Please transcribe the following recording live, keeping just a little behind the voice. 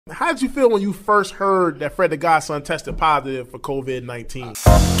How did you feel when you first heard that Fred The Godson tested positive for COVID-19?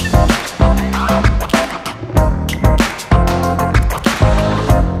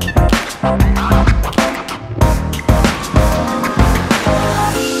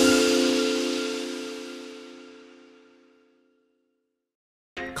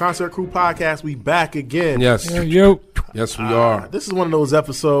 Concert Crew Podcast, we back again. Yes. Yes, we are. This is one of those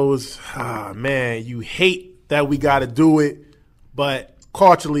episodes, man, you hate that we got to do it, but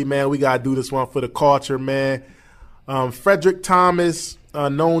culturally, man, we got to do this one for the culture, man. Frederick Thomas,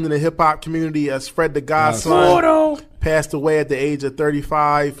 known in the hip-hop community as Fred The Godson, passed away at the age of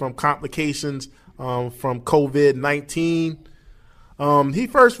 35 from complications from COVID-19. Fred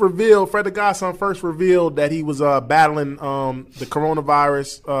The Godson first revealed that he was battling the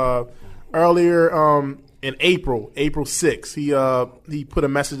coronavirus earlier in April 6th. He put a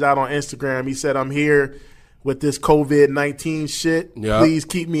message out on Instagram. He said, "I'm here with this COVID-19 shit. Yep. Please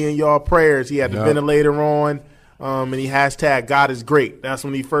keep me in y'all prayers." He had the ventilator on, and he hashtag God is great. That's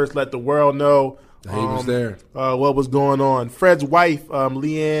when he first let the world know he was there. What was going on. Fred's wife,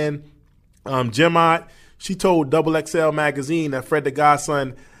 Leanne Gemot, she told XXL Magazine that Fred The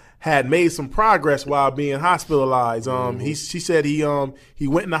Godson had made some progress while being hospitalized. She said he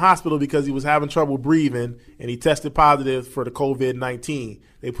went in the hospital because he was having trouble breathing, and he tested positive for the COVID-19.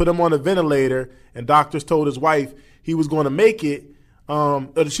 They put him on a ventilator, and doctors told his wife he was going to make it.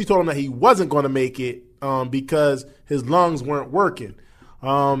 She told him that he wasn't going to make it because his lungs weren't working.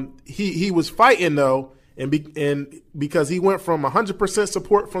 He was fighting though, and because he went from 100%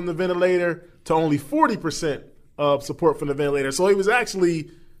 support from the ventilator to only 40% of support from the ventilator. So he was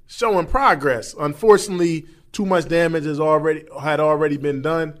actually showing progress. Unfortunately, too much damage had already been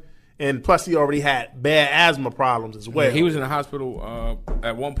done, and plus he already had bad asthma problems as well. Yeah, he was in the hospital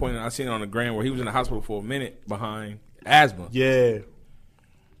at one point, and I seen it on the gram where he was in the hospital for a minute behind asthma. Yeah.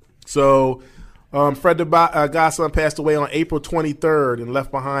 So Fred The Godson passed away on April 23rd and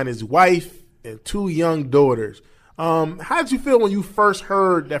left behind his wife and 2 young daughters. How did you feel when you first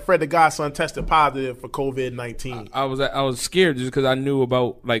heard that Fred The Godson tested positive for COVID-19? I was scared just because I knew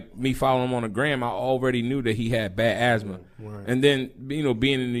about, like, me following him on the gram. I already knew that he had bad asthma. Right. And then,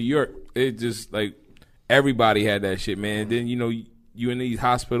 being in New York, it just, like, everybody had that shit, man. And then, you in these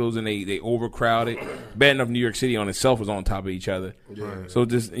hospitals and they overcrowded. Bad enough New York City on itself was on top of each other. Yeah. So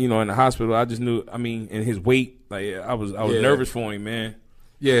just, in the hospital, I just knew, and his weight, like, I was nervous for him, man.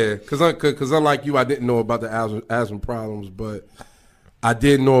 Yeah, because unlike you, I didn't know about the asthma problems, but I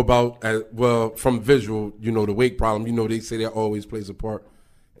did know about, from visual, the weight problem. They say that always plays a part.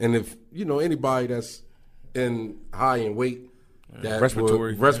 And if, anybody that's high in weight, that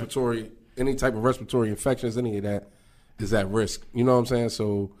respiratory, any type of respiratory infections, any of that is at risk. You know what I'm saying?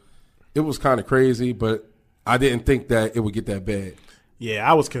 So it was kind of crazy, but I didn't think that it would get that bad. Yeah,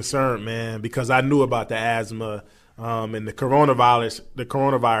 I was concerned, man, because I knew about the asthma. And the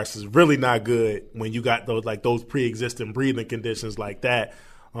coronavirus is really not good when you got those pre-existing breathing conditions like that.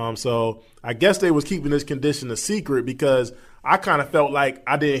 So I guess they was keeping this condition a secret because I kind of felt like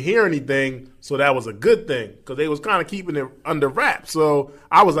I didn't hear anything, so that was a good thing because they was kind of keeping it under wraps. So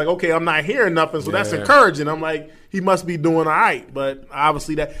I was like, okay, I'm not hearing nothing, so that's encouraging. I'm like, he must be doing all right, but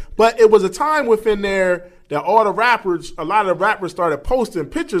obviously But it was a time within there that a lot of the rappers started posting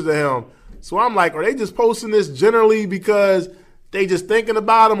pictures of him. So I'm like, are they just posting this generally because they just thinking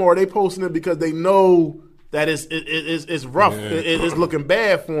about him, or are they posting it because they know that it's rough, it's looking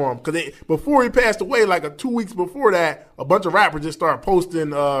bad for him? Because before he passed away, like 2 weeks before that, a bunch of rappers just started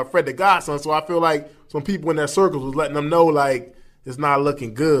posting Fred The Godson. So I feel like some people in their circles was letting them know like it's not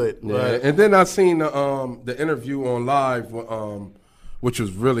looking good. Yeah, and then I seen the interview on live, which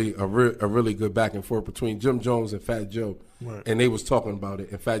was really a really good back and forth between Jim Jones and Fat Joe. Right. And they was talking about it.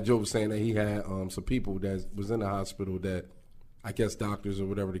 And Fat Joe was saying that he had some people that was in the hospital that, I guess doctors or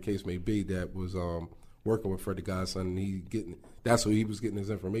whatever the case may be, that was working with Fred The Godson. And that's who he was getting his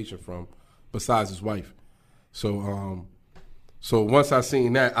information from, besides his wife. So once I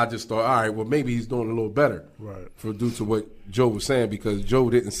seen that, I just thought, all right, well maybe he's doing a little better, right? Due to what Joe was saying, because Joe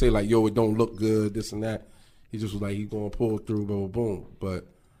didn't say like, yo, it don't look good, this and that. He just was like, he's gonna pull through, boom, boom. But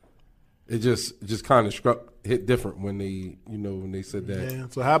it just kind of hit different when they said that. Yeah.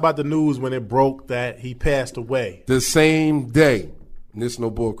 So how about the news when it broke that he passed away? The same day, and this no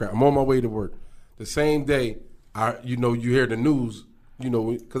bull crap. I'm on my way to work. The same day, you hear the news,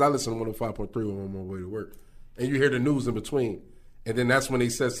 because I listen to 105.3 when I'm on my way to work, and you hear the news in between, and then that's when they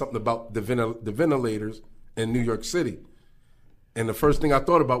said something about the ventilators in New York City, and the first thing I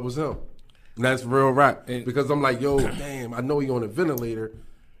thought about was him. And that's real rap, because I'm like, yo, damn, I know he on a ventilator.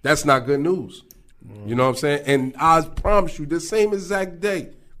 That's not good news. You know what I'm saying? And I promise you, the same exact day,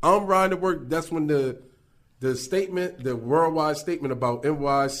 I'm riding to work. That's when the statement, the worldwide statement about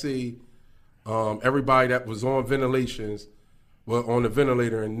NYC, everybody that was on ventilations, on the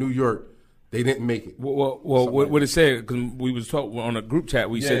ventilator in New York, they didn't make it. Well, what it said, because we was talking on a group chat,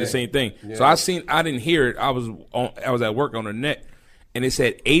 we said the same thing. Yeah. So I didn't hear it. I was at work on the net, and it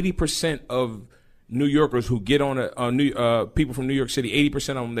said 80% of New Yorkers who get on people from New York City, 80%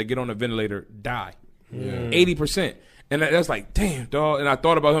 of them that get on a ventilator die. 80%. And that's like, damn, dog. And I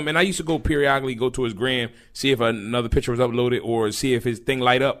thought about him. And I used to periodically go to his gram, see if another picture was uploaded or see if his thing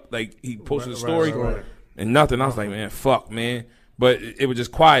light up. Like, he posted a story and nothing. I was like, man, fuck, man. But it was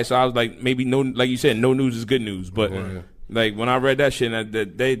just quiet. So I was like, maybe like you said, no news is good news. But like when I read that shit, and the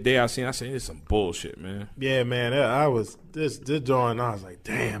day I said, it's some bullshit, man. Yeah, man. I was this joint. I was like,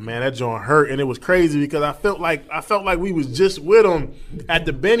 damn, man, that joint hurt, and it was crazy because I felt like we was just with him at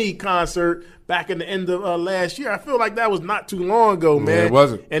the Benny concert back in the end of last year. I feel like that was not too long ago, man. Yeah, it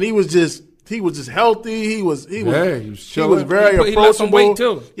wasn't. And he was just healthy. He was very approachable. He lost some weight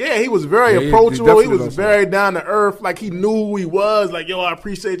too. Yeah, he was very approachable. He was very down to earth. Like, he knew who he was. Like, yo, I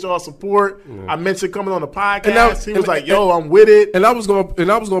appreciate y'all's support. Yeah. I mentioned coming on the podcast. He was like, yo, I'm with it. And I was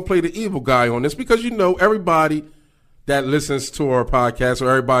gonna play the evil guy on this because everybody that listens to our podcast or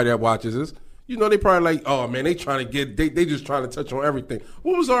everybody that watches this, they probably like, oh man, they trying to get, they just trying to touch on everything.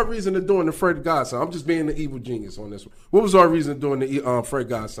 What was our reason of doing the Fred The Godson? I'm just being the evil genius on this one. What was our reason of doing the Fred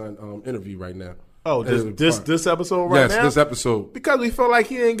Godson interview right now? Oh, this episode now? Yes, this episode. Because we felt like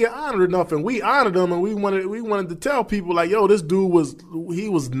he didn't get honored enough, and we honored him, and we wanted to tell people like, yo, this dude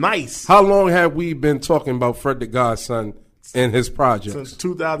was nice. How long have we been talking about Fred The Godson and his projects? Since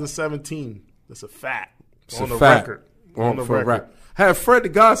 2017. That's a fact. On the record. Have Fred The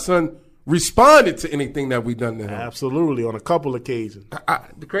Godson responded to anything that we done to him? Absolutely, on a couple occasions.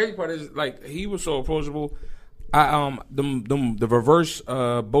 The crazy part is, like, he was so approachable. The reverse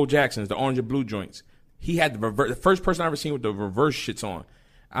Bo Jacksons, the orange and blue joints. He had the first person I ever seen with the reverse shits on.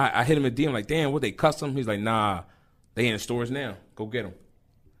 I hit him a DM like, damn, what, they custom? He's like, nah, they in the stores now. Go get them.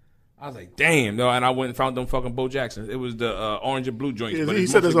 I was like, damn, no, and I went and found them fucking Bo Jacksons. It was the orange and blue joints. He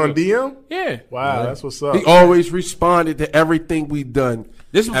said this on DM? Yeah. Wow, that's what's up. He always responded to everything we done.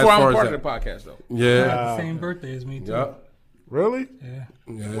 This is before I'm part of the podcast, though. Yeah. The same birthday as me, too. Yep. Really?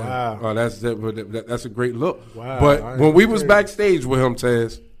 Yeah. Wow. Oh, that's a great look. Wow. But when we was backstage with him,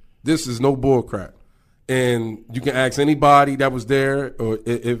 Taz, this is no bull crap. And you can ask anybody that was there or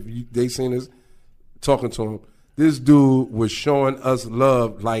if they seen us talking to him. This dude was showing us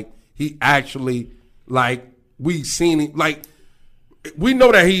love like he actually, like, we seen him. Like, we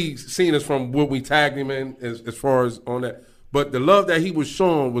know that he's seen us from what we tagged him in as far as on that. But the love that he was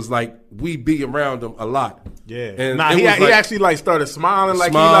showing was like we be around him a lot. Yeah. And he actually like started smiling.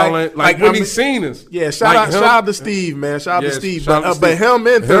 Like when he seen us. Yeah, shout out to Steve, man. Shout out to Steve. But him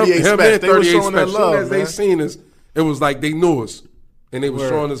and 38 Specs, they were showing their love. As they seen us, it was like they knew us. And they were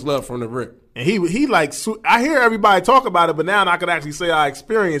showing us love from the rip. And he like, I hear everybody talk about it, but now I could actually say I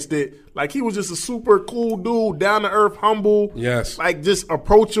experienced it. Like, he was just a super cool dude, down to earth, humble. Yes. Like, just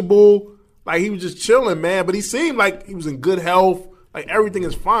approachable. Like, he was just chilling, man. But he seemed like he was in good health. Like, everything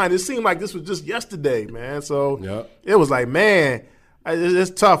is fine. It seemed like this was just yesterday, man. So It was like, man,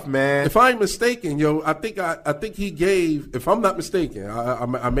 it's tough, man. If I'm mistaken, I think he gave, if I'm not mistaken,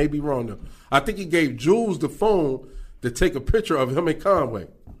 I may be wrong though. I think he gave Jules the phone to take a picture of him and Conway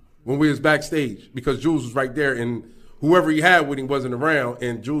when we was backstage because Jules was right there and whoever he had with him wasn't around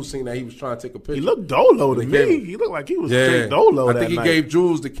and Jules seen that he was trying to take a picture. He looked dolo to me. He looked like he was straight dolo that night. I think he gave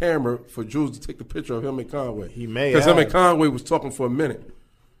Jules the camera for Jules to take the picture of him and Conway. He may have. Because him and Conway was talking for a minute.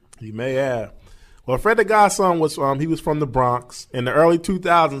 He may have. Well, Fred The Godson was he was from the Bronx. In the early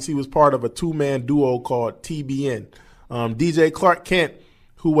 2000s, he was part of a two-man duo called TBN. DJ Clark Kent,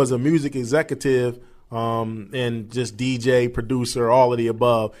 who was a music executive and just DJ, producer, all of the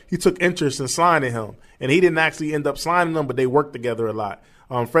above, he took interest in signing him. And he didn't actually end up signing him, but they worked together a lot.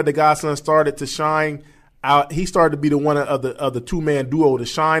 Fred The Godson started to shine out. He started to be the one of the two-man duo to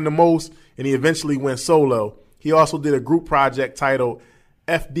shine the most, and he eventually went solo. He also did a group project titled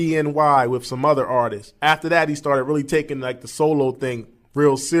FDNY with some other artists. After that, he started really taking like the solo thing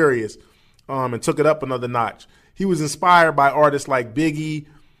real serious and took it up another notch. He was inspired by artists like Biggie,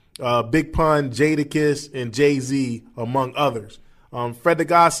 Big Pun, Jadakiss, and Jay-Z, among others. Fred The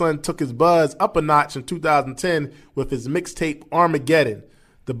Godson took his buzz up a notch in 2010 with his mixtape Armageddon.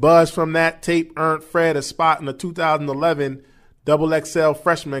 The buzz from that tape earned Fred a spot in the 2011 XXL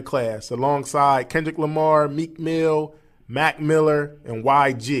freshman class alongside Kendrick Lamar, Meek Mill, Mac Miller, and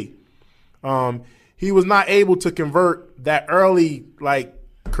YG. He was not able to convert that early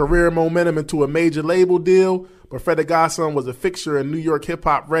career momentum into a major label deal, but Fred the Godson was a fixture in New York hip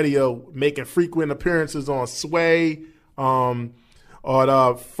hop radio, making frequent appearances on Sway, on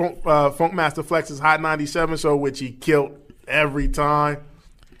Funk Master Flex's Hot 97 show, which he killed every time.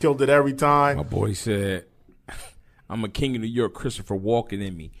 Killed it every time. My boy said, I'm a king of New York, Christopher walking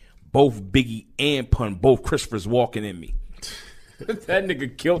in me. Both Biggie and Pun, both Christophers walking in me. That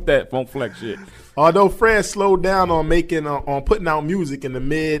nigga killed that Funk Flex shit. Although Fred slowed down on putting out music in the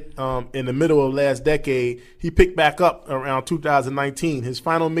middle of last decade, he picked back up around 2019. His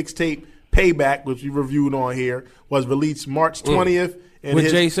final mixtape, Payback, which we reviewed on here, was released March 20th. What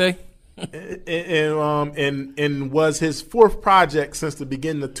Jay say? And was his fourth project since the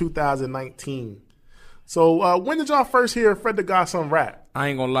beginning of 2019. So when did y'all first hear Fred the Godson rap? I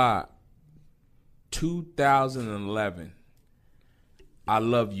ain't gonna lie. 2011. I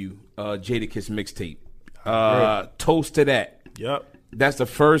Love You, Jadakiss mixtape. Toast to That. Yep. That's the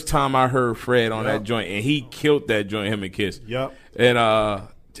first time I heard Fred on that joint, and he killed that joint, him and Kiss. Yep. And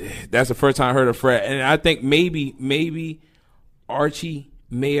that's the first time I heard of Fred. And I think maybe Archie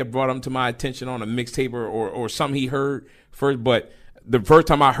may have brought him to my attention on a mixtape or something he heard first, but the first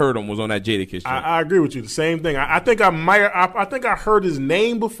time I heard him was on that Jadakiss joint. I agree with you. The same thing. I think I heard his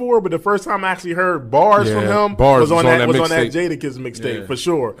name before, but the first time I actually heard bars from him was on that Jadakiss mixtape for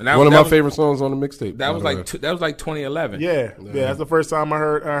sure. And one of my favorite songs on the mixtape. That was like 2011. Yeah, that's the first time I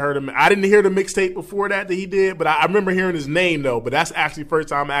heard him. I didn't hear the mixtape before that he did, but I remember hearing his name though. But that's actually the first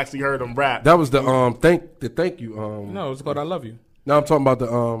time I actually heard him rap. That was the thank you. No, it's called I Love You. No, I'm talking about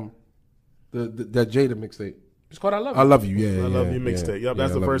that Jada mixtape. It's called I Love You. I Love You, yeah. I Love You mixtape. Yep,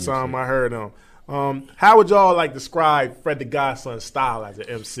 that's the first time mixtape. I heard him. How would y'all like describe Fred the Godson's style as an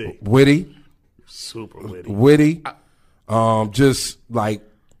MC? Witty. Super witty. Witty. Just like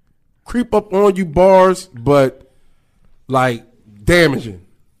creep up on you bars, but like damaging.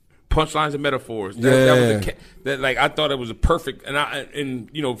 Punchlines and metaphors. That was like I thought it was a perfect, and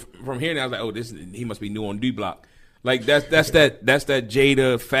you know from hearing that I was like, oh, he must be new on D Block. Like that's that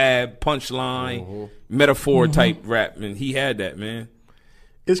Jada Fab punchline metaphor type rap, and he had that, man.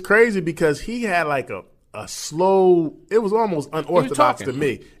 It's crazy because he had like a slow. It was almost unorthodox to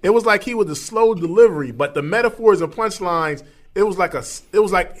me. It was like he was a slow delivery, but the metaphors and punchlines. It was like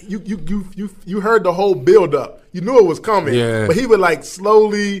you heard the whole build up. You knew it was coming, but he would like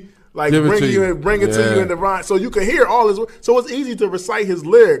slowly like bring it to you in the rhyme, so you could hear all his. So it's easy to recite his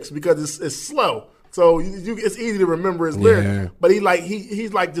lyrics because it's slow. So it's easy to remember his lyrics, but he's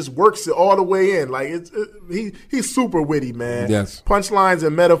like just works it all the way in. Like he's super witty, man. Yes, punchlines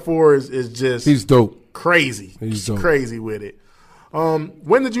and metaphors is just he's dope, crazy. He's dope. Crazy with it.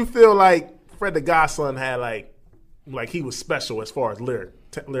 When did you feel like Fred the Godson had like he was special as far as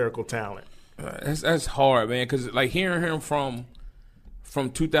lyrical talent? That's hard, man. Because like hearing him from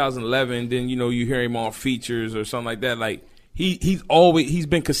 2011, then you hear him on features or something like that. Like he's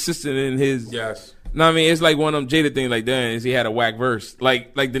been consistent in his. Yes. No, I mean it's like one of them Jada things. Like, damn, he had a whack verse.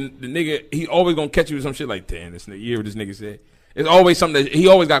 Like the nigga, he always gonna catch you with some shit. Like, damn, this nigga, you hear what this nigga said? It's always something that he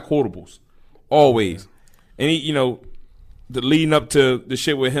always got quotables, always. And he, the leading up to the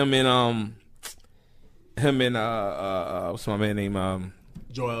shit with him and what's my man name?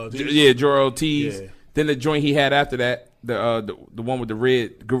 Joel Ortiz. Yeah, Joel Ortiz. Yeah. Then the joint he had after that, the one with the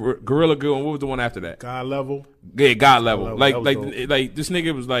red Gorilla Girl. And what was the one after that? God Level. Yeah, God Level. Like dope. This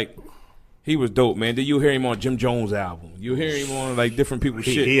nigga was like. He was dope, man. Then you hear him on Jim Jones' album. You hear him on like different people's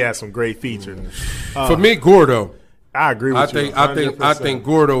shit. He had some great features. For me, Gordo. I agree with you. I think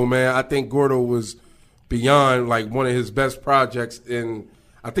Gordo, man. I think Gordo was beyond like one of his best projects. And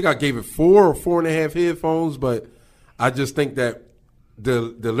I think I gave it 4 or 4.5 headphones, but I just think that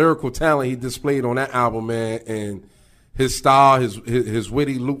the lyrical talent he displayed on that album, man, and his style, his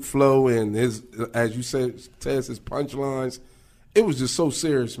witty loop flow, and his, as you said, Tess, his punchlines. It was just so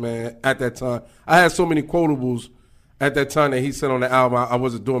serious, man, at that time. I had so many quotables at that time that he said on the album. I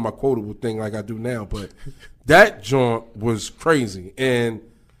wasn't doing my quotable thing like I do now, but that joint was crazy. And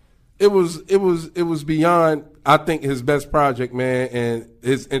it was beyond, I think, his best project, man, and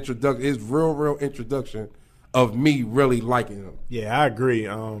his real introduction of me really liking him. Yeah, I agree.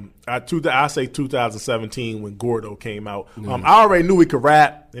 I say 2017 when Gordo came out. I already knew he could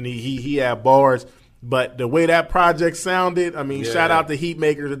rap, and he had bars. But the way that project sounded, I mean, shout out to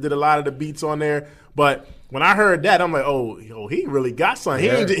Heatmakers that did a lot of the beats on there. But when I heard that, I'm like, oh, he really got something.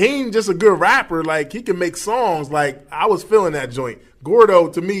 Yeah. He ain't just a good rapper. Like, he can make songs. Like, I was feeling that joint. Gordo,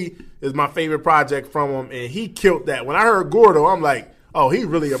 to me, is my favorite project from him, and he killed that. When I heard Gordo, I'm like, oh, he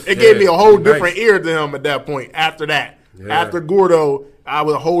really – it gave me a whole different ear to him at that point after that. Yeah. After Gordo, I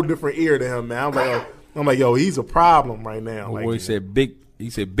was a whole different ear to him, man. I'm like, yo, he's a problem right now. My boy said big – He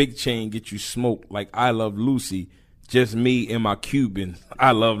said, "Big chain get you smoked like I Love Lucy. Just me and my Cuban.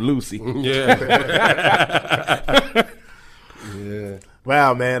 I Love Lucy." Yeah. Yeah.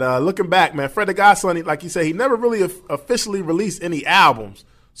 Wow, man. Looking back, man, Fred The Godson, like you said, he never really officially released any albums.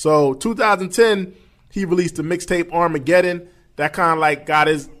 So 2010, he released the mixtape Armageddon. That kind of like got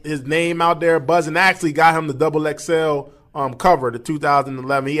his name out there buzzing. Actually got him the XXL cover, the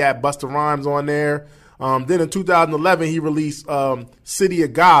 2011. He had Busta Rhymes on there. Then in 2011, he released City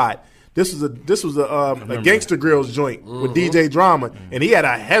of God. This was a Gangsta Grills joint with DJ Drama, and he had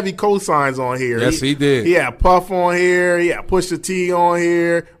a heavy cosigns on here. Yes, he did. He had Puff on here. He had Pusha T on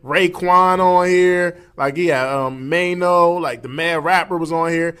here. Raekwon on here. Like he had Mano, like the Mad Rapper was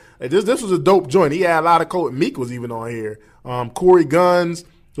on here. Like, this was a dope joint. He had a lot of Meek was even on here. Corey Guns.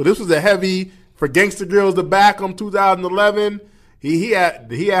 So this was a heavy for Gangsta Grills to back him. 2011. He had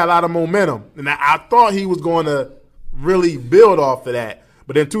a lot of momentum, and I thought he was going to really build off of that.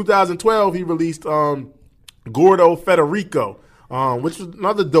 But in 2012, he released Gordo Federico, which was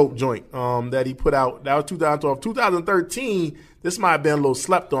another dope joint that he put out. That was 2012. 2013, this might have been a little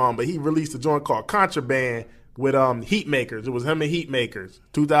slept on, but he released a joint called Contraband with Heat Makers. It was him and Heat Makers.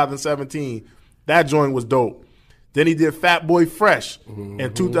 2017, that joint was dope. Then he did Fat Boy Fresh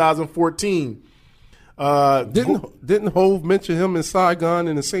in 2014. Didn't Hove mention him in Saigon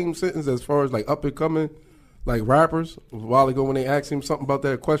in the same sentence as far as like up and coming like rappers a while ago when they asked him something about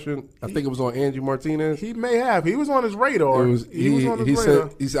that question? I think it was on Angie Martinez. He may have. He was on his radar. He was on his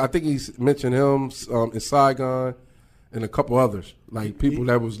radar. I think he's mentioned him in Saigon and a couple others, like people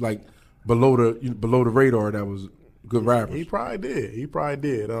that was like below the radar that was good rappers. He probably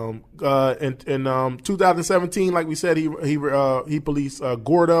did. In 2017, like we said, he released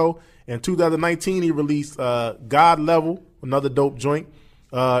Gordo. In 2019, he released God Level, another dope joint.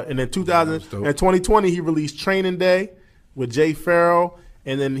 And in 2020, he released Training Day with Jay Farrell.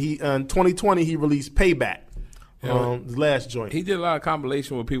 And then in 2020, he released Payback, his last joint. He did a lot of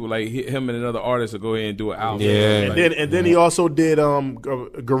compilation with people like him and another artist to go ahead and do an album. Yeah. And then he also did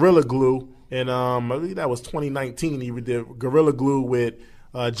Gorilla Glue. And I believe that was 2019. He did Gorilla Glue with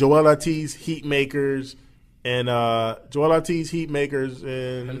Joel Ortiz, Heat Makers, and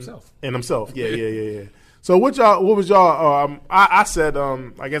himself. Yeah. So what was y'all? I said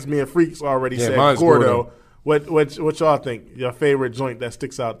I guess me and Freaks already said Gordo. What y'all think? Your favorite joint that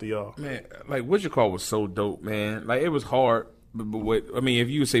sticks out to y'all? Man, like What You Call was so dope, man. Like it was hard, but if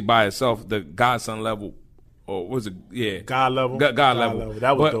you would say by itself, the Godson level. Or was it? Yeah, God Level. God level.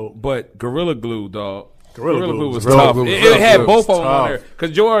 That was dope. But Gorilla Glue, dog. Gorilla Glue was tough. It had both of them on there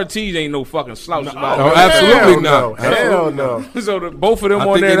because Joe Ortiz ain't no fucking slouch. No, absolutely not. Hell no. So both of them I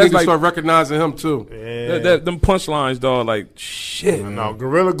on think there, they that's like start recognizing him too. Yeah. Them punchlines, dog. Like shit. No,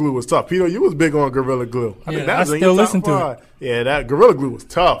 Gorilla Glue was tough. Peter, you was big on Gorilla Glue. I still listen to it. Yeah, that Gorilla Glue was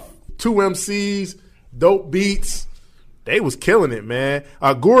tough. 2 MCs, dope beats. They was killing it, man.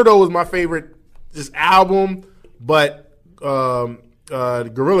 Gordo was my favorite album. But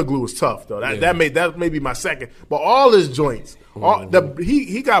Gorilla Glue was tough though. That may be my second. But all his joints,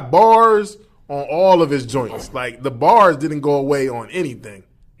 he got bars on all of his joints. Like the bars didn't go away on anything.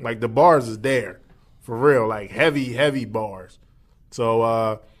 Like the bars is there for real. Like heavy bars.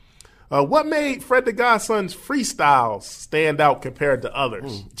 So what made Fred The Godson's freestyles stand out compared to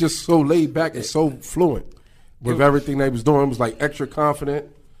others? Just so laid back and so fluent with everything they was doing. It was like extra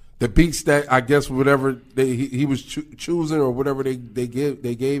confident. The beats that I guess whatever he was choosing or whatever they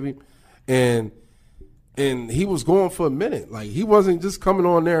gave him, and he was going for a minute. Like he wasn't just coming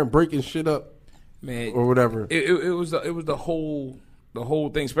on there and breaking shit up, man, or whatever. It was the whole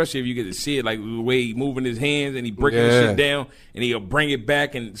thing, especially if you get to see it, like the way he moving his hands and he breaking the shit down and he'll bring it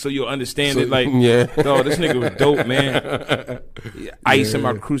back and so you'll understand it. Like, dog, this nigga was dope, man. Ice in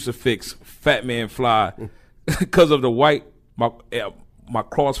my crucifix, Fat Man Fly, because of the white my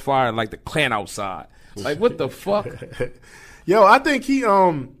crossfire like the clan outside. Like what the fuck? Yo, I think his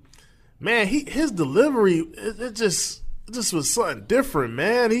delivery it just was something different,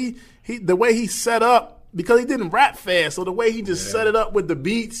 man. He the way he set up, because he didn't rap fast, so the way he just set it up with the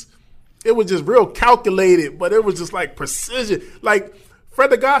beats, it was just real calculated, but it was just like precision. Like Fred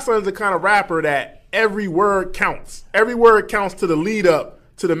The Godson is the kind of rapper that every word counts. Every word counts to the lead up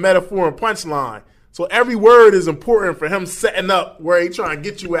to the metaphor and punchline. So every word is important for him setting up where he trying to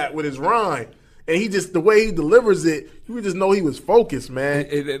get you at with his rhyme. And he just, the way he delivers it, you would just know he was focused, man.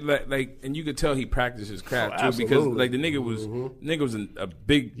 And you could tell he practiced his craft too, absolutely. because like the nigga was a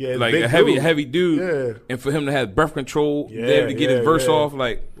big, like big a heavy dude, and for him to have breath control, be able to get his verse off,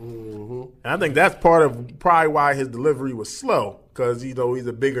 like. And I think that's part of probably why his delivery was slow, because he's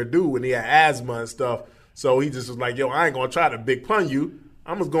a bigger dude and he had asthma and stuff. So he just was like, yo, I ain't gonna try to big pun you.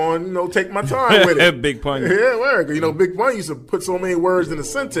 I'm just going, take my time with it. Big pun. Yeah, word. Big Pun used to put so many words in a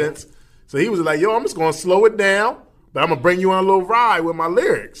sentence. So he was like, yo, I'm just going to slow it down, but I'm going to bring you on a little ride with my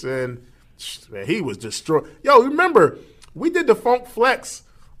lyrics. And man, he was destroyed. Yo, remember, we did the Funk Flex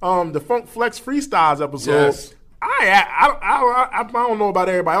Freestyles episode. Yes. I don't know about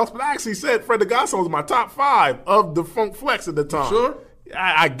everybody else, but I actually said Fred The Godson was my top 5 of the Funk Flex at the time. Sure?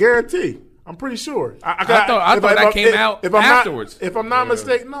 I guarantee. I'm pretty sure. I thought that came out afterwards. If I'm not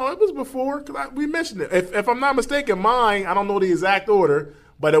mistaken, no, it was before because we mentioned it. If I'm not mistaken, mine, I don't know the exact order,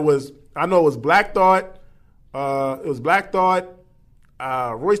 but I know it was Black Thought. Royce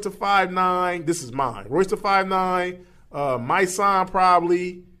the 5'9". This is mine. Royce the 5'9", my son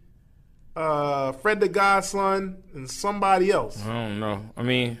probably, Fred The Godson, and somebody else. I don't know. I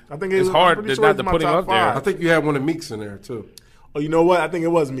mean, I think it's hard not to put him up there. I think you had one of Meek's in there too. Oh, you know what? I think it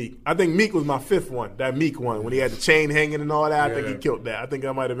was Meek. I think Meek was my 5th one. That Meek one when he had the chain hanging and all that. I think he killed that. I think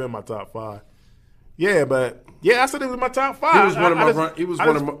that might have been my top 5. Yeah, but I said it was my top 5. He was one of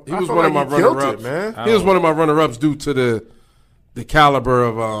my runner-ups, man. He was one of my runner-ups due to the caliber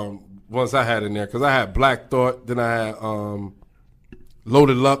of ones I had in there because I had Black Thought, then I had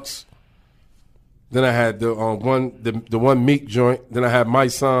Loaded Lux, then I had the one Meek joint, then I had My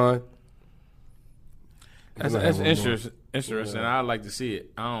Son. That's interesting. I'd like to see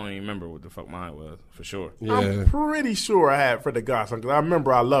it. I don't even remember what the fuck mine was for sure. Yeah. I'm pretty sure I had Fred The Godson because I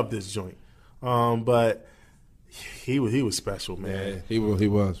remember I loved this joint. But he was special, man. Yeah, he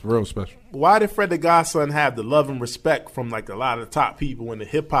was real special. Why did Fred The Godson have the love and respect from like a lot of the top people in the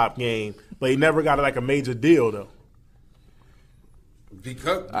hip hop game, but he never got like a major deal though?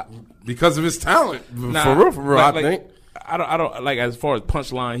 Because of his talent, for real. I think. I don't like as far as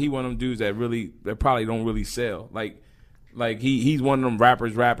punchline. He one of them dudes that probably don't really sell. Like he's one of them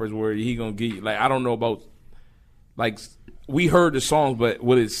rappers where he gonna get I don't know about we heard the songs, but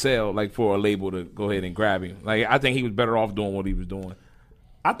would it sell for a label to go ahead and grab him? I think he was better off doing what he was doing.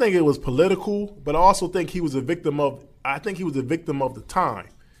 I think it was political, but I also think he was a victim of. I think he was a victim of the time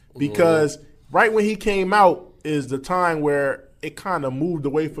because right when he came out is the time where it kind of moved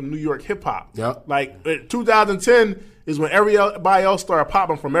away from New York hip hop. Yeah, 2010 is when everybody else started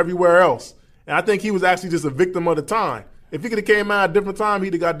popping from everywhere else, and I think he was actually just a victim of the time. If he could have came out at a different time,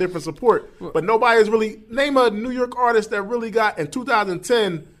 he'd have got different support. But nobody has really name a New York artist that really got in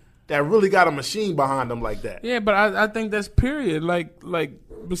 2010 that really got a machine behind them like that. Yeah, but I think that's period.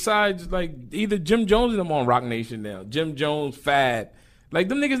 Besides either Jim Jones and them on Rock Nation now, Jim Jones, Fad, them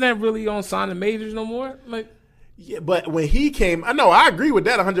niggas not really on signing majors no more. Yeah, but when he came, I agree with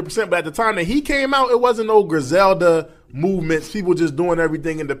that 100%. But at the time that he came out, it wasn't no Griselda movements. People just doing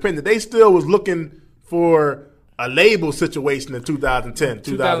everything independent. They still was looking for a label situation in 2010,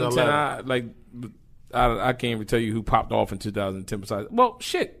 2011. I can't even tell you who popped off in 2010 besides. Well,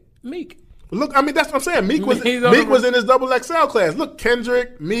 shit, Meek. Look, that's what I'm saying. Meek was in his double XL class. Look,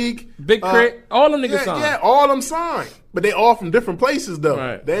 Kendrick, Meek, Big Crit, all them niggas signed. Yeah, all them signed. But they all from different places though.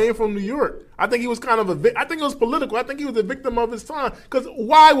 Right. They ain't from New York. I think he was kind of I think it was political. I think he was a victim of his time. Because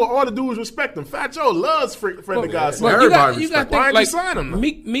why would all the dudes respect him? Fat Joe loves Fred The Godson. Everybody respect him. Why did you sign him?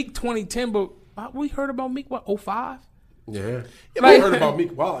 Meek 2010, but we heard about Meek, 05? Yeah. We heard about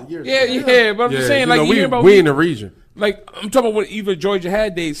Meek years ago. Yeah, but I'm just saying, we in the region. I'm talking about what even Georgia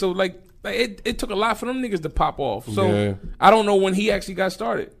had days. So, it took a lot for them niggas to pop off. So, I don't know when he actually got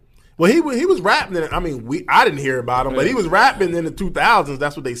started. Well, he was rapping in it. I didn't hear about him, but he was rapping in the 2000s.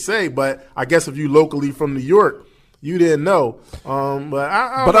 That's what they say. But I guess if you locally from New York, you didn't know. But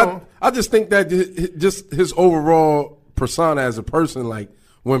I don't know. I just think that just his overall persona as a person,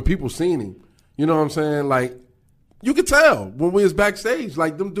 when people seen him, you know what I'm saying? You could tell when we was backstage,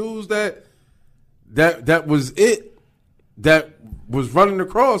 them dudes that was it, that was running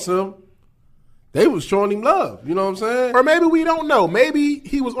across him, they was showing him love. You know what I'm saying? Or maybe we don't know. Maybe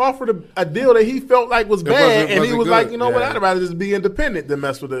he was offered a deal that he felt like was bad, and he was good. Like, you know what? I'd rather just be independent than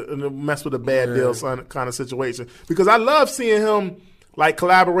mess with a bad deal kind of situation. Because I love seeing him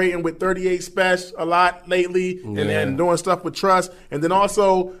collaborating with 38 Special a lot lately and doing stuff with Trust. And then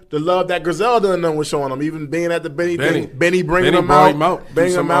also the love that Griselda and them was showing him, even being at the Benny bringing him out.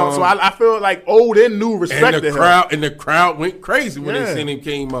 So I feel like old and new respected him. And the crowd went crazy when they seen him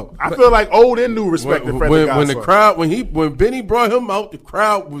came out. I feel like old and new respected Fred The Godson. When Benny brought him out, the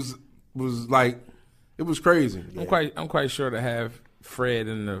crowd was it was crazy. I'm quite sure to have Fred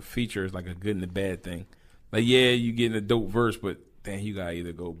in the feature is a good and a bad thing. You getting a dope verse, but then you gotta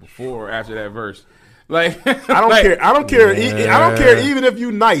either go before or after that verse. I don't care. I don't care. I don't care even if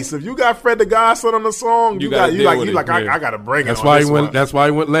you nice. If you got Fred The Godson on the song, I gotta bring it. That's why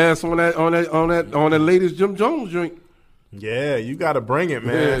he went last on that latest Jim Jones joint. Yeah, you got to bring it,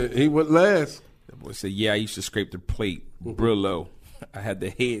 man. Yeah, he went last. That boy said, "Yeah, I used to scrape the plate, Brillo. I had the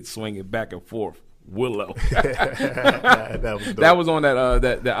head swinging back and forth, Willow." That was on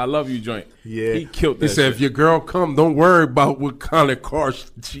that I Love You joint. Yeah, he killed that. He said, shit. "If your girl come, don't worry about what kind of car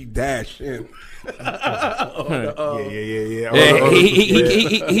she dash in." Yeah. Yeah,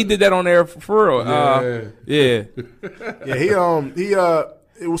 he did that on there for real. Yeah.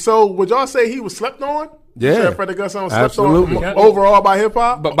 So would y'all say he was slept on? Yeah. You said Fred the Godson was slept Absolutely. on overall by hip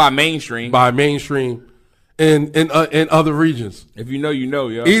hop? But by mainstream. By mainstream in other regions. If you know, you know,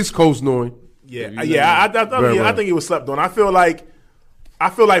 yo. East Coast knowing. I think he was slept on. I feel like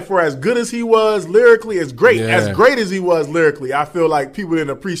for as good as he was lyrically, as great as he was lyrically, I feel like people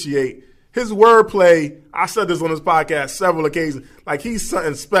didn't appreciate his wordplay. I said this on this podcast several occasions. Like, he's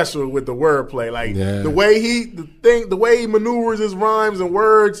something special with the wordplay. Like the way he maneuvers his rhymes and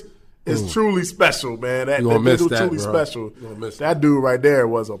words is truly special, man. That dude truly special. That dude right there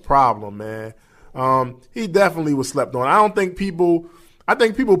was a problem, man. He definitely was slept on. I think people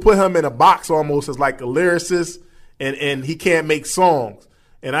put him in a box almost as like a lyricist, and he can't make songs.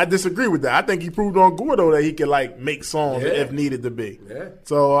 And I disagree with that. I think he proved on Gordo that he could like make songs if needed to be. Yeah.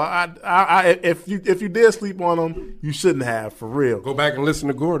 So if you did sleep on him, you shouldn't have, for real. Go back and listen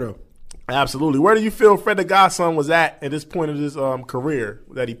to Gordo. Absolutely. Where do you feel Fred the Godson was at this point of his career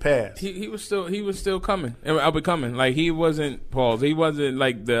that he passed? He was still coming. I'll be coming. Like, he wasn't Pauls. He wasn't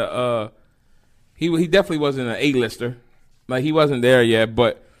like the he definitely wasn't an A-lister. Like, he wasn't there yet.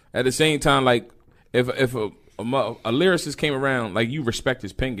 But at the same time, like, if a lyricist came around, like, you respect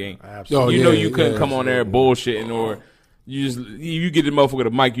his pen game. Absolutely. You couldn't come on there bullshitting, or you get the motherfucker the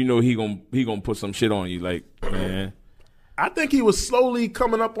mic, you know he gonna put some shit on you. Like, man, I think he was slowly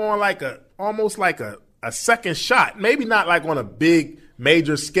coming up on almost like a second shot. Maybe not like on a big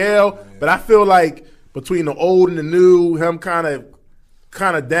major scale, but I feel like between the old and the new, him kind of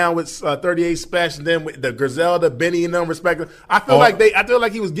down with 38 Special, and then with the Griselda, Benny, and them respectively. I feel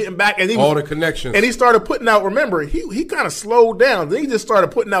like he was getting back, and the connections, and he started putting out. Remember, he kind of slowed down. Then he just started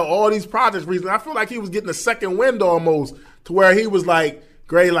putting out all these projects recently. I feel like he was getting a second wind almost, to where he was like,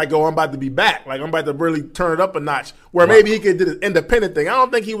 great, like, oh, I'm about to be back. Like, I'm about to really turn it up a notch. Where maybe he could do an independent thing. I don't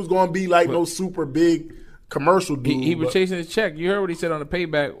think he was going to be like no super big commercial dude. He was chasing his check. You heard what he said on the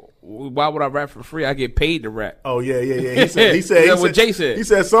payback. Why would I rap for free? I get paid to rap. Oh yeah. He said what Jay said. He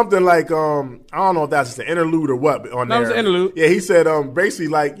said something like, I don't know if that's just an interlude or what on there. That was an interlude. Yeah, he said basically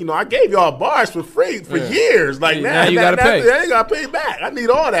like, I gave y'all bars for free for years. Like, now you gotta pay. I ain't gotta pay back. I need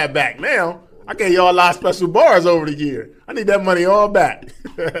all that back now. I gave y'all a lot of special bars over the year. I need that money all back.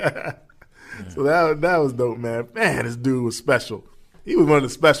 So that was dope, man. Man, this dude was special. He was one of the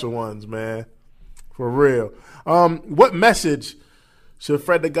special ones, man. For real. What message should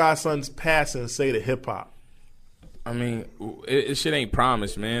Fred the Godson's passing say to hip hop? I mean, it shit ain't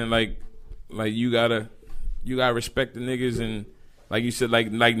promised, man. Like you gotta respect the niggas, and like you said,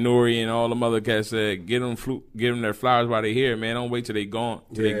 like Nori and all them other cats said, give them their flowers while they here, man. Don't wait till they gone.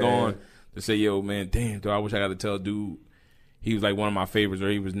 To say, yo, man, damn, dude, I wish I got to tell dude he was like one of my favorites,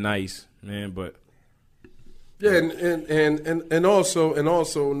 or he was nice, man. But yeah, and also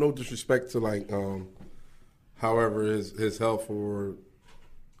no disrespect to like however his health or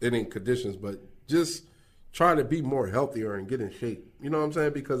any conditions, but just try to be more healthier and get in shape. You know what I'm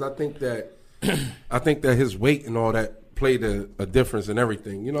saying? Because I think that his weight and all that played a difference in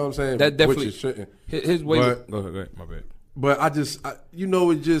everything. You know what I'm saying? That definitely which it shouldn't. His weight. Go ahead, my bad. But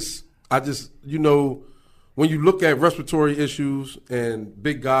when you look at respiratory issues and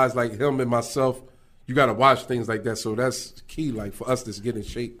big guys like him and myself, you got to watch things like that. So that's key, like, for us to get in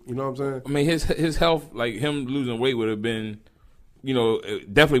shape. You know what I'm saying? I mean, his health, like him losing weight would have been,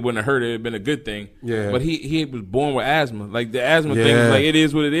 it definitely wouldn't have hurt. It would have been a good thing. Yeah. But he was born with asthma. Like, the asthma thing is like, it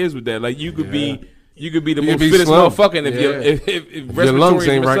is what it is with that. Like, you could be the most fittest motherfucker, and if your lungs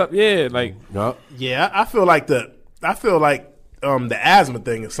ain't right. Up, yeah, like. Yeah, I feel like the asthma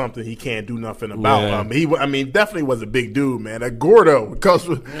thing is something he can't do nothing about. He definitely was a big dude, man. That Gordo,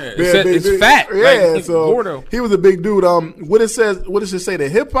 it's fat. Yeah, like, so Gordo. He was a big dude. What it should say to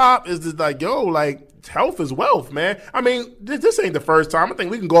hip hop is just like, yo, like, health is wealth, man. I mean, this ain't the first time. I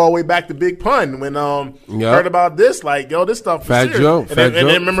think we can go all the way back to Big Pun when heard about this. Like, yo, this stuff. Fat Joe, and then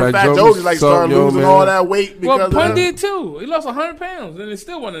remember Fat Joe just like started losing all that weight because well, Pun did too. He lost 100 pounds and it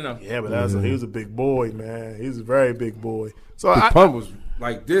still wasn't enough. Yeah, but he was a big boy, man. He was a very big boy. So Pun was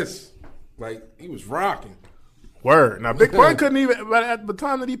like this, like he was rocking. Word. Now, Big Pun couldn't even, but at the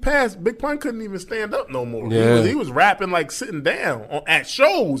time that he passed, Big Pun couldn't even stand up no more. Yeah. He was rapping like sitting down at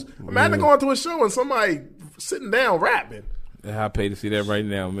shows. Imagine going to a show and somebody sitting down rapping. I pay to see that right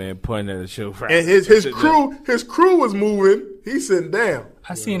now, man. Pointing at a show. And his crew was moving. He's sitting down.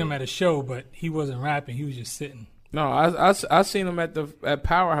 I seen him at a show, but he wasn't rapping. He was just sitting. No, I seen him at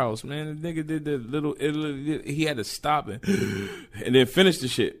Powerhouse, man. The nigga did the little. He had to stop it and then finish the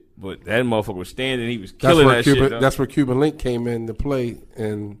shit. But that motherfucker was standing. He was killing that shit. That's where Cuban Link came in to play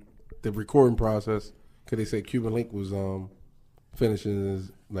in the recording process. Because they said Cuban Link was finishing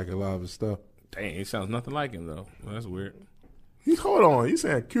a lot of his stuff. Dang, it sounds nothing like him though. Well, that's weird. Hold on, you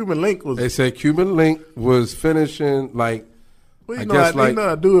saying Cuban Link was? They said Cuban Link was finishing Well, you know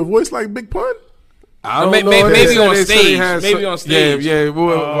how to do a voice like Big Pun. I don't know. Maybe on stage. Maybe on stage. Yeah.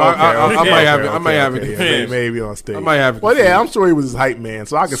 Well, I might have it. Maybe on stage. I might have it. Well, yeah, I'm sure he was his hype man,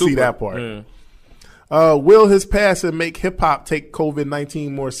 so I can see that part. Yeah. Will his passing make hip hop take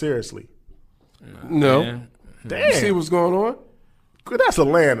COVID-19 more seriously? No. Man. Damn. You see what's going on? That's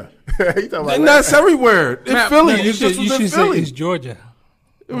Atlanta. That's everywhere. In Philly. No, It just was in you should say Philly. it's Georgia.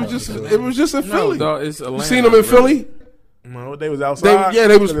 It was just in Philly. No, dog, it's Atlanta. You seen them in Philly? No, they was outside.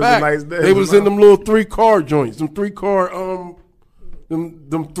 They was packed. Nice day. They was in them little 3-car joints. Them 3-car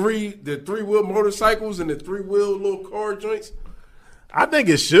them 3-wheel motorcycles and the 3-wheel little car joints. I think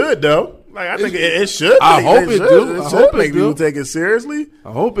it should though. Like I think it should. I hope it do. It I should hope make it people do. take it seriously.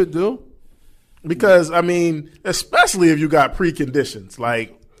 I hope it do. Because I mean, especially if you got preconditions,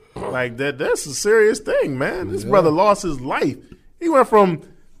 like that. That's a serious thing, man. This brother lost his life. He went from.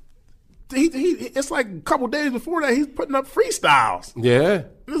 It's like a couple days before that, he's putting up freestyles. Yeah.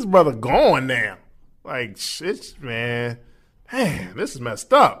 This brother gone now. Like shit, man. Man, this is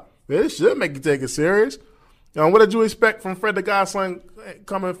messed up. This should make you take it serious. What did you expect from Fred The Godson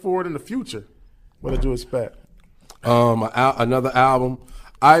coming forward in the future? What did you expect? Another album.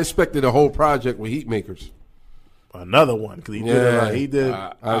 I expected a whole project with Heatmakers. Another one because he did.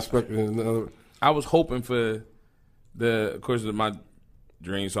 I expected another. I was hoping for of course, my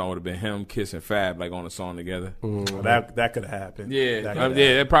dream song would have been him, Kiss, and Fab like on a song together. That could have happened. Yeah,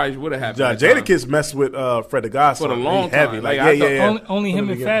 that probably would have happened. Jadakiss messed with Fred The Godson for a long time. Heavy. Only him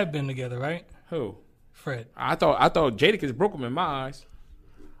and Fab been together, right? Who? Fred. I thought Jadakiss broke him in my eyes.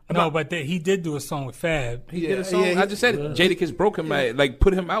 No, but he did do a song with Fab. He did a song. I just said it. Jadakiss broke him, like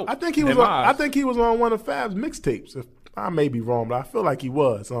put him out. I think he was. I think he was on one of Fab's mixtapes. I may be wrong, but I feel like he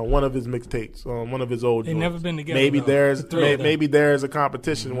was on one of his mixtapes, on one of his old. They never been together. Maybe though. maybe there's a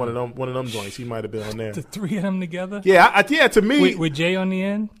competition. One of them joints. He might have been on there. The three of them together. Yeah, to me, with Jay on the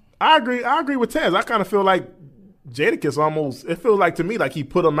end. I agree with Tez. I kind of feel like Jadakiss almost. It feels like to me like he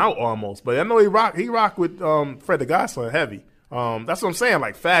put him out almost. But I know he rocked with Fred The Godson heavy. That's what I'm saying.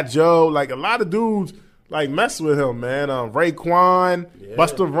 Like Fat Joe, like a lot of dudes like mess with him, man. Raekwon,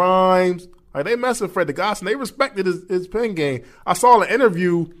 Busta Rhymes, like they mess with Fred The Godson. They respected his pen game. I saw an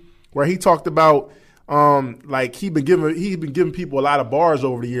interview where he talked about like he been giving people a lot of bars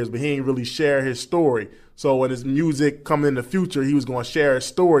over the years, but he ain't really share his story. So when his music coming in the future, he was going to share his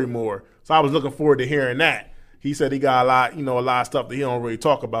story more. So I was looking forward to hearing that. He said he got a lot of stuff that he don't really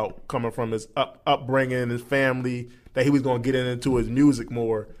talk about coming from his upbringing, his family, that he was going to get into his music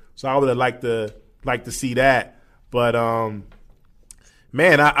more. So I would have liked to see that. But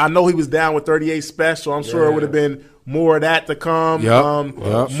man, I know he was down with 38 Special. I'm sure it would have been more of that to come.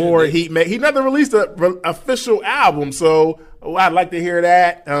 More Heat. He never released an official album, so I'd like to hear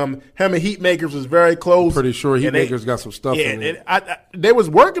that. Him and Heatmakers was very close. I'm pretty sure Heatmakers got some stuff in it. They was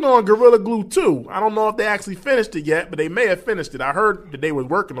working on Gorilla Glue too. I don't know if they actually finished it yet, but they may have finished it. I heard that they was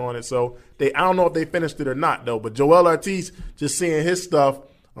working on it, so I don't know if they finished it or not though. But Joel Ortiz, just seeing his stuff,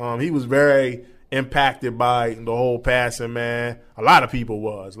 he was very impacted by the whole passing, man. A lot of people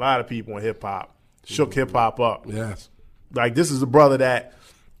in hip hop shook hip hop up. Yes, like this is a brother that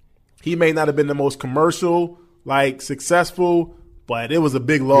he may not have been the most commercial, like successful, but it was a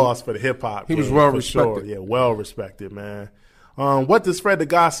big loss for the hip hop. He was well respected. Sure. Yeah, well respected, man. What does Fred The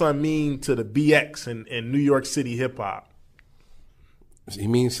Godson mean to the BX and New York City hip hop? He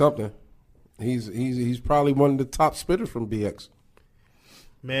means something. He's probably one of the top spitters from BX.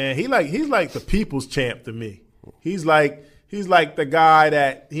 Man, he's like the people's champ to me. He's like the guy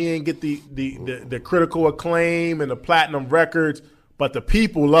that he didn't get the critical acclaim and the platinum records, but the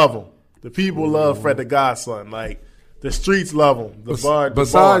people love him. The people love Fred The Godson. Like the streets love him.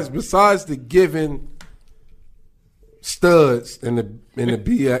 Besides the giving studs in the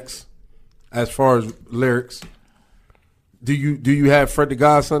BX, as far as lyrics, do you have Fred The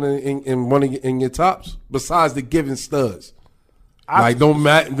Godson in your tops? Besides the giving studs, don't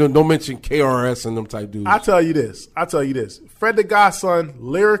mention KRS and them type dudes. I tell you this. Fred The Godson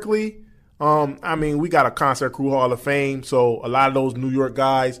lyrically, I mean, we got a Concert Crew Hall of Fame, so a lot of those New York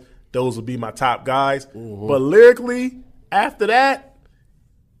guys, those would be my top guys. Mm-hmm. But lyrically, After that,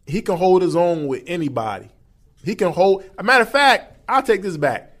 he can hold his own with anybody. He can hold. A matter of fact, I'll take this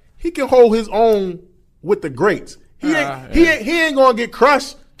back. He can hold his own with the greats. He ain't gonna get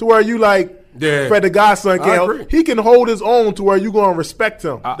crushed to where you like. Yeah. Fred the Godson can't. He can hold his own to where you gonna respect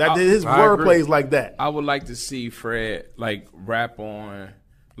him. His wordplay is like that. I would like to see Fred like rap on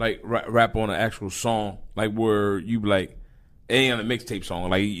an actual song, like where you like it ain't on a mixtape song,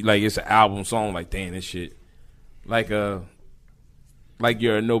 like it's an album song. Like damn, this shit, like you're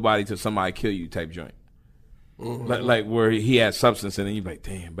a nobody till somebody kill you type joint. Mm-hmm. Like where he had substance in it, you like,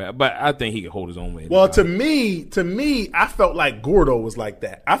 damn. But I think he can hold his own way. Well, to me, I felt like Gordo was like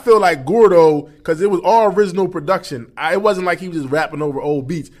that. I feel like Gordo, because it was all original production. It wasn't like he was just rapping over old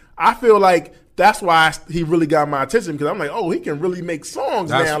beats. I feel like that's why he really got my attention, because I'm like, oh, he can really make songs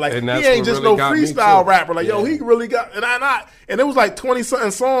now. Like he ain't just really no freestyle rapper. Like yo, he really got and it was like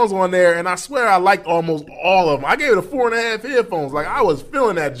 20-something songs on there, and I swear I liked almost all of them. I gave it a 4.5 headphones. Like I was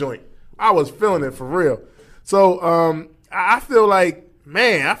feeling that joint. I was feeling it for real. So I feel like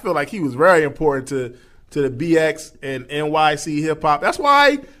he was very important to the BX and NYC hip hop. That's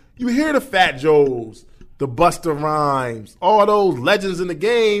why you hear the Fat Joes, the Busta Rhymes, all those legends in the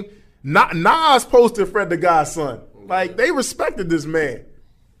game. Nas posted Fred the Godson. Like they respected this man.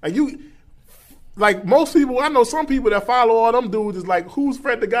 Like most people, I know some people that follow all them dudes is like, who's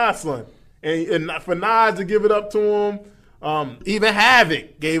Fred the Godson? And for Nas to give it up to him, even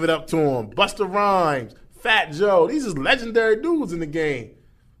Havoc gave it up to him. Busta Rhymes. Fat Joe, these is legendary dudes in the game.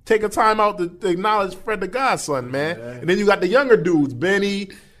 Take a time out to acknowledge Fred the Godson, man. Yeah. And then you got the younger dudes, Benny,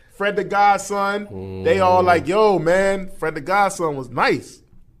 Fred the Godson. They all like, yo, man, Fred the Godson was nice.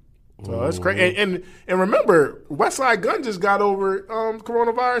 So that's crazy. And remember, Westside Gunn just got over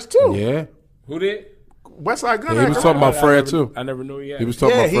coronavirus too. Yeah. Who did? Westside Gunn. Yeah, he was talking about Fred too. I never knew he had. He was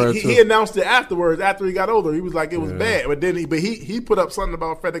talking about Fred too. He announced it afterwards, after he got older. He was like, it was bad. But then he put up something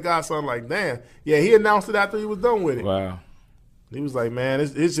about Fred the Godson, like, damn. Yeah, he announced it after he was done with it. Wow. He was like, man,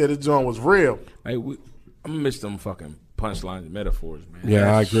 this joint was real. Like, I'm gonna miss them fucking punchlines and metaphors, man.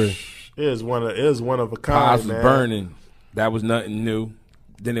 Yeah, I agree. It is one of a kind, Pops man. was burning. That was nothing new.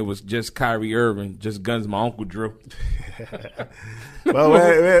 Then it was just Kyrie Irving, just guns my uncle Drew.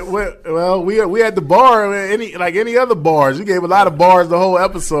 Well, we had the bar, any other bars. We gave a lot of bars the whole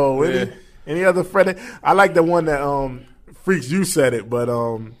episode. Yeah. Any other Fred? I like the one that Freaks, you said it, but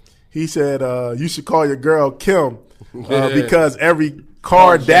he said you should call your girl Kim because every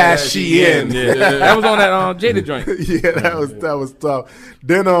car dash she in. Yeah. That was on that Jada joint. Yeah, that was tough.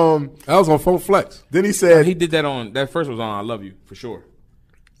 Then that was on Funk Flex. Then he said he did that on that first was on I Love You for sure.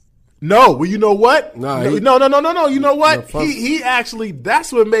 No, well, you know what? No. You know what? He actually,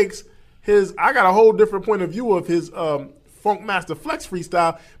 that's what makes his. I got a whole different point of view of his Funk Master Flex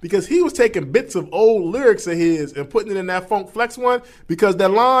freestyle, because he was taking bits of old lyrics of his and putting it in that Funk Flex one, because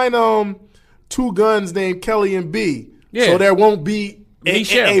that line, two guns named Kelly and B, so there won't be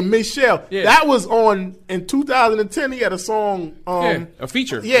Michelle. Yeah. That was on in 2010. He had a song, a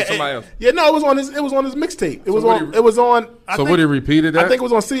feature. Yeah, with somebody else. Yeah, no, it was on his mixtape. It was on. Would he repeated that? I think it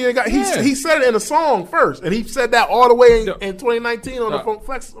was on CD. He said it in a song first, and he said that all the way in 2019 on the Funk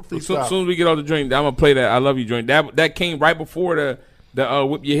Flex freestyle. As soon as we get off the joint, I'm gonna play that I Love You joint. That came right before the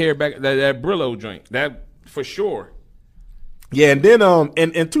whip your hair back, that Brillo joint. That for sure. Yeah, and then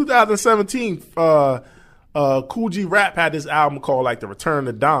in 2017. Cool G Rap had this album called like The Return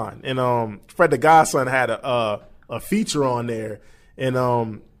to Don, and Fred the Godson had a feature on there,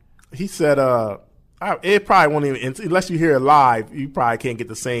 and he said it probably won't even, unless you hear it live, you probably can't get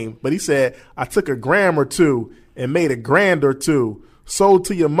the same. But he said, I took a gram or two and made a grand or two, sold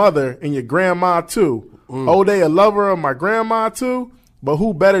to your mother and your grandma too. Oh, they a lover of my grandma too, but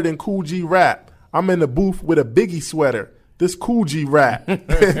who better than Cool G Rap? I'm in the booth with a Biggie sweater. This Cool G Rap,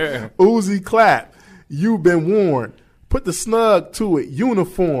 Uzi clap. You've been warned. Put the snug to it,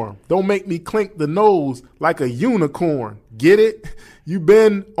 uniform. Don't make me clink the nose like a unicorn. Get it? You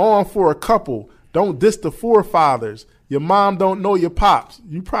been on for a couple. Don't diss the forefathers. Your mom don't know your pops.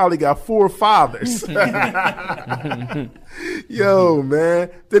 You probably got 4 fathers. Yo, man.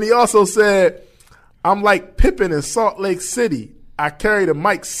 Then he also said, I'm like Pippin in Salt Lake City. I carry the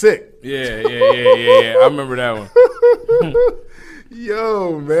mic sick. Yeah. I remember that one.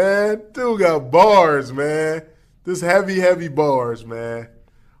 Yo, man. Dude got bars, man. This heavy bars, man.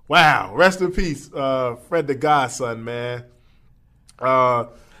 Wow. Rest in peace, Fred the Godson, man.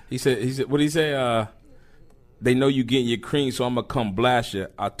 He said, what did he say? They know you getting your cream, so I'm going to come blast you.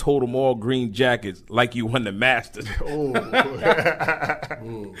 I told them all green jackets like you won the Masters.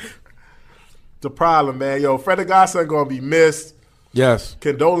 The problem, man. Yo, Fred the Godson going to be missed. Yes.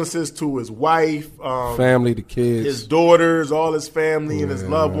 Condolences to his wife, family, the kids, his daughters, all his family and his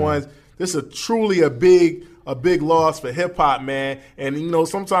loved ones. This is truly a big loss for hip hop, man. And you know,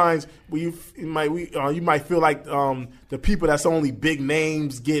 sometimes you might feel like the people that's only big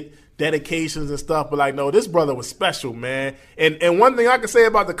names get dedications and stuff, but like, no, this brother was special, man. And one thing I can say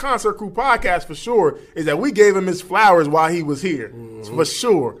about the Concert Crew podcast for sure is that we gave him his flowers while he was here, for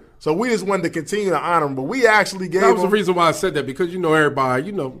sure. So we just wanted to continue to honor him, but we actually gave him. That was the reason why I said that, because, you know, everybody,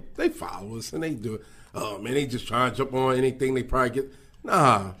 you know, they follow us and they do it. Oh, man, they just trying to jump on anything they probably get.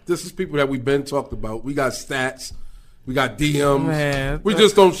 Nah, this is people that we've been talked about. We got stats. We got DMs. Man, we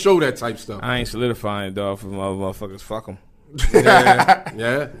just don't show that type stuff. I ain't solidifying, dog, for motherfuckers. Fuck them.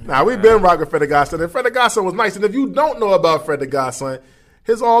 Yeah. Nah, we've been rocking Fred The Godson, and Fred The Godson was nice. And if you don't know about Fred The Godson,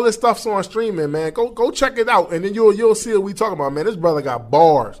 all this stuff's on streaming, man. Go check it out, and then you'll see what we talking about, man. This brother got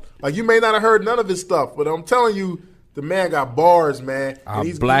bars. Like, you may not have heard none of his stuff, but I'm telling you, the man got bars, man.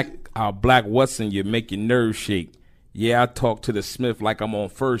 Our black Watson, you make your nerves shake. Yeah, I talk to the Smith like I'm on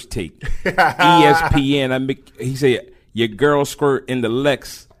first take. ESPN, he said, your girl squirt in the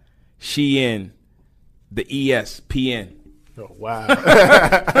Lex, she in the ESPN. Oh, wow.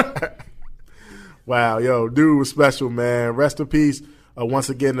 Wow, yo, dude was special, man. Rest in peace. Once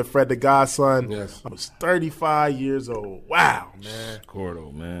again, to Fred The Godson. Yes. I was 35 years old. Wow, man. Gordo,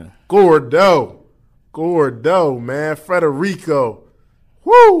 man. Gordo, man. Frederico.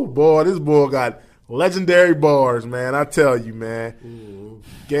 Woo, boy, this boy got legendary bars, man. I tell you, man.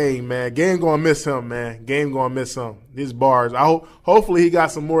 Game, man. Game gonna miss him, man. Game gonna miss him. His bars. Hopefully he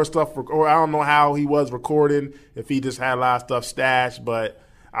got some more stuff, or I don't know how he was recording, if he just had a lot of stuff stashed, but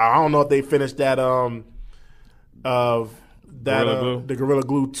I don't know if they finished that the Gorilla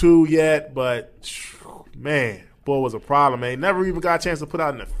Glue 2 yet, but man, boy, was a problem, man. Never even got a chance to put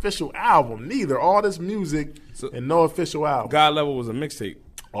out an official album, neither. All this music and no official album. God Level was a mixtape.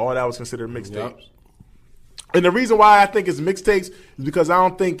 All that was considered mixtapes. Yep. And the reason why I think it's mixtapes is because I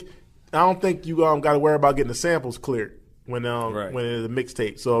don't think you got to worry about getting the samples cleared when it's a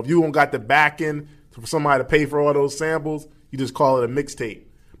mixtape. So if you don't got the backing for somebody to pay for all those samples, you just call it a mixtape.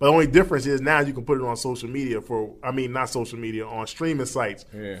 But the only difference is now you can put it on social media on streaming sites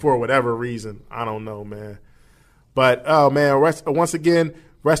for whatever reason. I don't know, man. But, man, once again,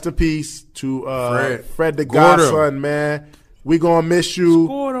 rest in peace to Fred The Godson, man. We going to miss you.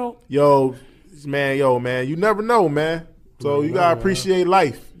 Gordo. Yo, man, you never know, man. So you got to appreciate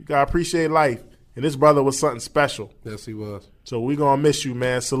life. And this brother was something special. Yes, he was. So we going to miss you,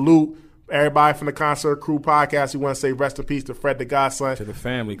 man. Salute. Everybody from the Concert Crew podcast, we want to say rest in peace to Fred The Godson. To the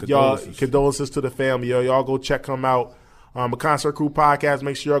family, condolences. Condolences to the family, yo. Y'all go check him out. The Concert Crew podcast,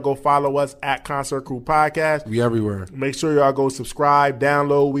 make sure y'all go follow us at Concert Crew Podcast. We everywhere. Make sure y'all go subscribe,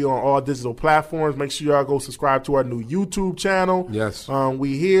 download. We on all digital platforms. Make sure y'all go subscribe to our new YouTube channel. Yes.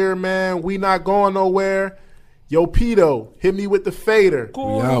 We here, man. We not going nowhere. Yo, Pito, hit me with the fader.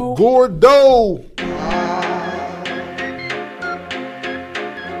 Gordo. Gordo.